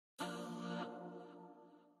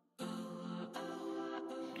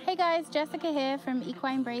Hey guys, Jessica here from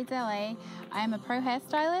Equine Braids LA. I am a pro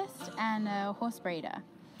hairstylist and a horse braider.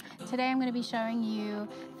 Today I'm going to be showing you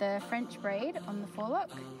the French braid on the forelock.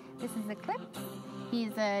 This is Eclipse.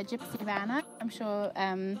 He's a gypsy Havana. I'm sure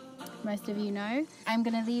most of you know. I'm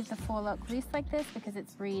going to leave the forelock loose like this because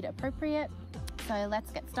it's breed appropriate. So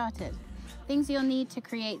let's get started. Things you'll need to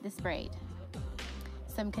create this braid: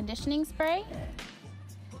 some conditioning spray,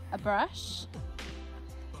 a brush,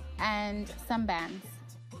 and some bands.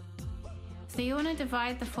 So you want to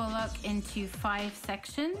divide the forelock into 5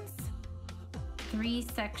 sections. 3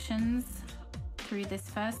 sections through this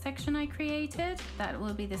first section I created. That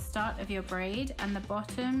will be the start of your braid, and the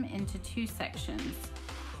bottom into 2 sections.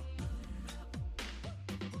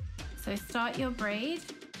 So start your braid,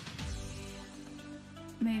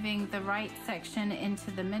 moving the right section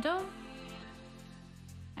into the middle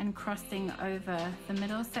and crossing over the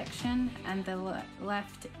middle section, and the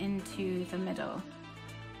left into the middle,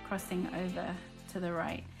 crossing over to the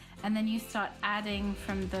right. And then you start adding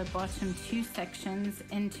from the bottom 2 sections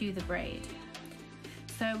into the braid.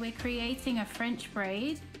 So we're creating a French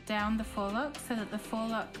braid down the forelock so that the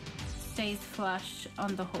forelock stays flush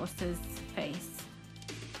on the horse's face.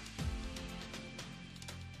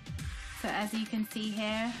 So as you can see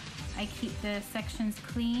here, I keep the sections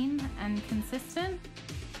clean and consistent,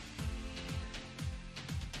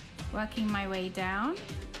 working my way down,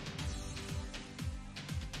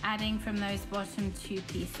 adding from those bottom 2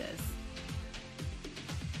 pieces.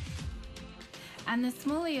 And the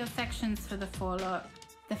smaller your sections for the forelock,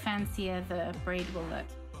 the fancier the braid will look.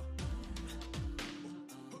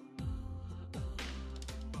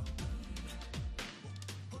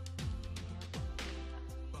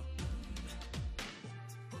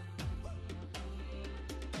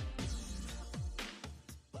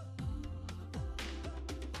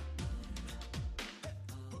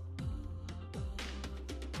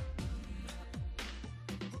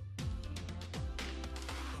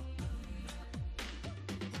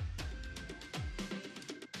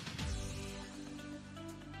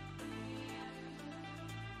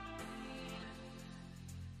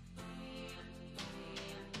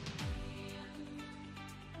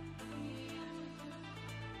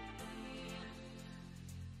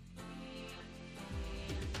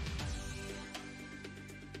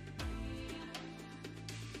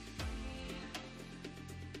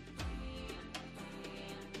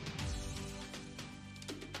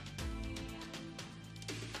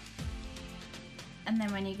 And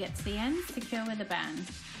then when you get to the end, secure with a band.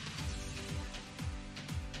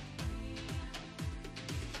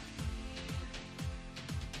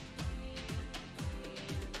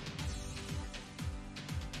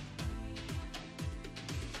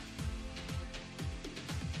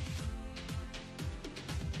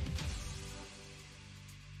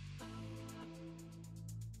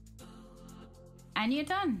 And you're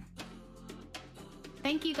done.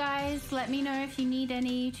 Thank you guys. Let me know if you need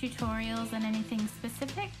any tutorials on anything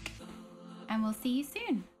specific, and we'll see you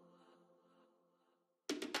soon.